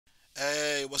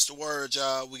Hey, what's the word,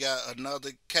 y'all? We got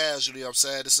another casualty. I'm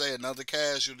sad to say, another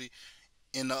casualty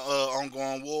in the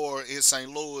ongoing war in St.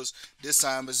 Louis. This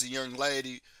time it's a young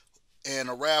lady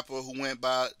and a rapper who went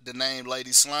by the name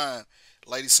Lady Slime.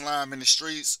 Lady Slime in the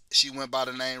streets, she went by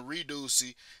the name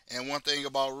Reducey. And one thing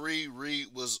about Reed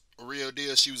was a real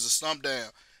deal. She was a stump down.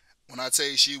 When I tell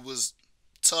you she was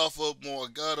tougher, more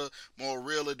gutter, more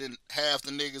realer than half the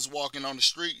niggas walking on the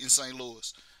street in St.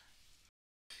 Louis.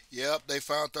 Yep, they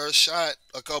found her shot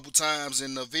a couple times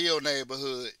in the Ville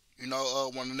neighborhood.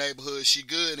 One of the neighborhoods she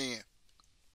good in.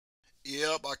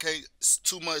 Yep, I can't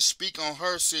too much speak on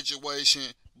her situation,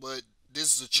 but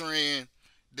this is a trend.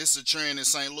 This is a trend in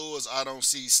St. Louis I don't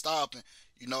see stopping.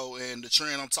 And the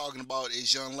trend I'm talking about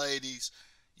is young ladies,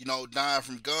 dying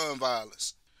from gun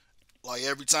violence. Like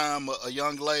every time a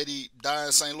young lady die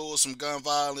in St. Louis from gun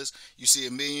violence, you see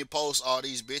a million posts, all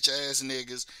these bitch ass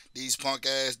niggas, these punk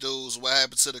ass dudes, what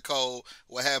happened to the code,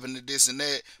 what happened to this and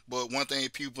that. But one thing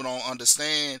people don't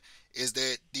understand is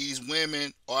that these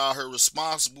women are out here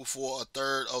responsible for a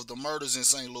third of the murders in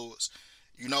St. Louis.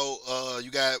 You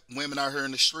got women out here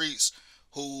in the streets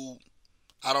who,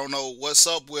 I don't know what's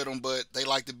up with them, but they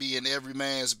like to be in every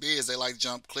man's biz. They like to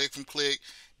jump click from click,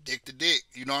 dick to dick.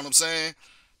 You know what I'm saying?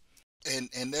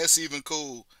 And that's even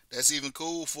cool. That's even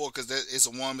cool because it's a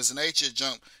woman's nature to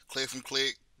jump click from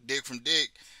click, dick from dick.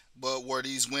 But where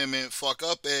these women fuck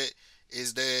up at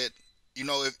is that,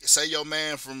 if say your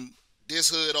man from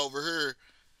this hood over here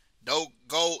don't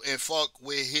go and fuck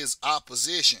with his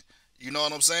opposition. You know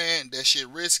what I'm saying? That shit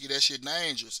risky. That shit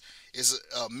dangerous. It's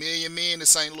a million men in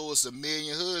St. Louis, a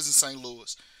million hoods in St.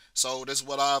 Louis. So that's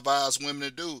what I advise women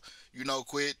to do.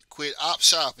 Quit op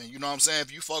shopping. You know what I'm saying?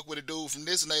 If you fuck with a dude from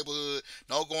this neighborhood,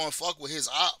 don't go and fuck with his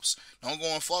ops. Don't go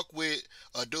and fuck with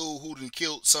a dude who done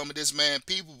killed some of this man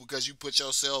people because you put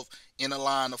yourself in a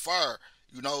line of fire.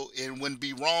 It wouldn't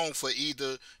be wrong for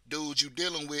either dude you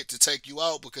dealing with to take you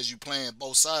out because you playing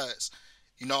both sides.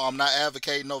 I'm not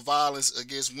advocating no violence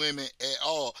against women at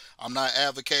all. I'm not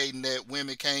advocating that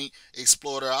women can't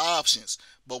explore their options.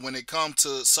 But when it comes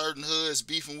to certain hoods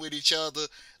beefing with each other,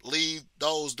 leave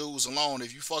those dudes alone.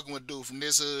 If you fucking with a dude from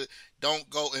this hood, don't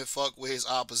go and fuck with his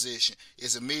opposition.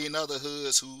 It's a million other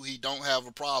hoods who he don't have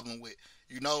a problem with,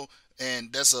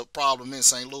 and that's a problem in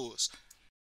St. Louis.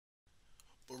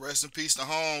 But rest in peace to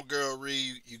home, girl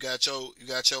Reed. You got your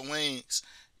wings.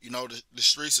 The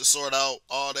streets will sort out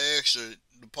all the extra.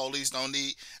 The police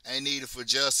ain't needed for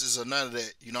justice or none of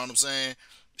that. You know what I'm saying?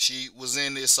 She was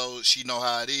in this, so she know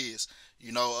how it is.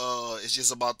 It's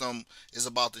just about them. It's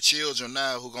about the children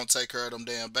now who gonna take care of them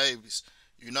damn babies.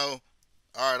 All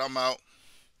right, I'm out.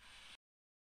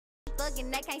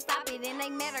 Thuggin', they can't stop it, and they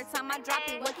mad every time I drop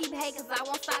it. What keep hate, cause I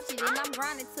won't stop shit. And I'm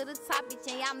grinding to the top, bitch,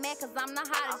 and y'all mad cause I'm the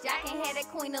hottest. Y'all can't have that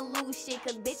queen of lose shit,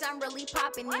 cause bitch, I'm really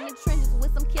popping. In the trenches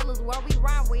with some killers, where we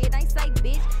rhyme where it ain't safe,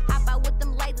 bitch. Hop out with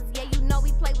them lasers, yeah,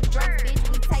 we play with drugs,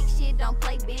 bitch. We take shit, don't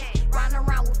play, bitch. Riding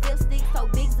around with flip sticks, so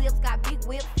big zips, got big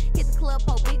whips. Hit the club,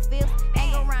 po big flips.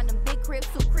 Ain't go around them big crips,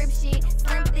 who crip shit.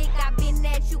 Slim thick, I been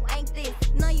that, you ain't this.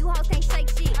 None you hoes can't shake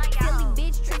shit. Silly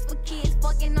bitch tricks for kids,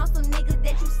 fucking on some niggas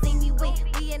that you see me with.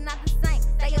 We are not the same,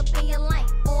 stay up in your lane.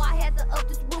 Or I had to up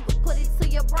this Ruger, put it to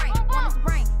your brain. On his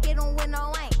brain, hit him with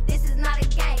no aim. This is not a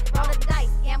game, roll the dice.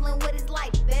 Gambling with his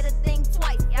life, better think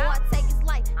twice. Or I take his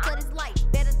life, cut his life,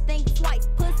 better think twice.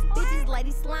 Pussy, bitches,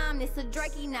 Lady Slime, it's a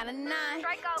Drakey, not a 9.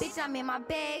 Bitch, I'm in my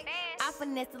bag, I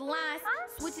finesse the lines.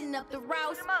 Switching up the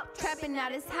routes, trapping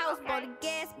out his house. Blow the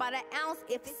gas by the ounce,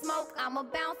 if it smoke, I'ma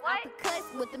bounce. Off the cuts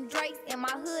with them Drakes in my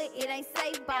hood, it ain't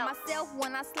safe by myself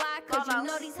when I slide. Cause you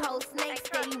know these hoes snakes.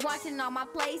 Steady watching all my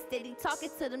plays, steady talking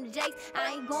to them jakes.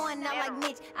 I ain't going out like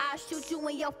Mitch, I'll shoot you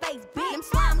in your face, bitch. Them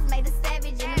slimes made a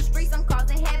savage in the streets, I'm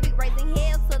causing havoc. Raising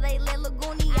hell till they let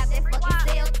Lagoonie out that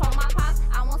fucking cell. Told my pops,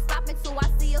 I won't stop until I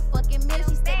see a fucking meal.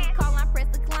 She steady calling, I press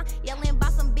decline, yelling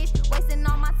about some bitch. Wasting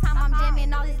all my time, I'm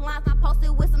jamming all these lines. I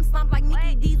posted with some slumps like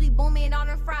Mickey D's, we booming all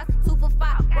them fries. 2 for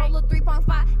 5, roll a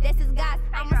 3.5, that's his guys.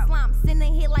 I'm a slime, send a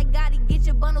hit like Gotti, get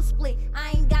your bundle split.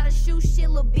 I ain't gotta shoot shit,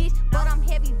 little bitch, but I'm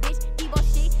heavy, bitch. Debo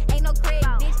shit, ain't no craig,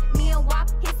 bitch. Me and WAP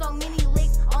hit so many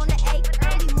licks on the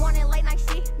 8. Early morning, late night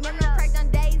shit. Remember cracked on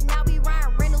days, now we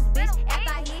riding rentals, bitch.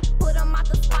 After I hit, put 'em out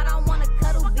the spot, I wanna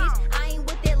cuddle, bitch. I ain't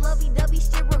with that lovey-dovey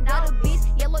shit, regatta,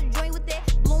 bitch. Yellow joint with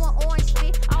that blue and orange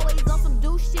spit. Always on some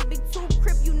do shit, big 2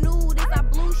 crip, you knew this. I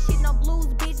blue shit, no blues,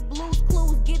 bitch. Blues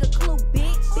clues, get a clue,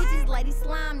 bitch. Bitches, Lady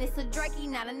Slime, it's a Drakey,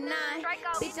 not a 9.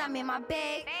 Bitch, I'm in my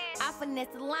bag. I finesse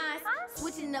the lines,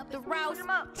 switching up the routes,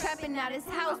 trapping out his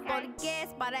house, for the gas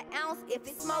by the ounce. If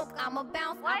it smoke, I'ma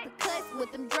bounce off the cuts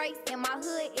with them drakes. In my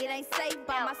hood, it ain't safe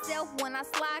by myself when I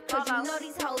slide, cause you know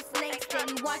these hoes snakes.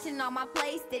 Steady watching all my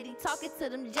plays, steady talking to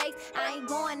them jakes. I ain't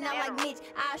going out like Mitch,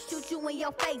 I'll shoot you in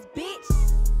your face, bitch.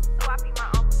 So I be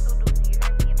my own.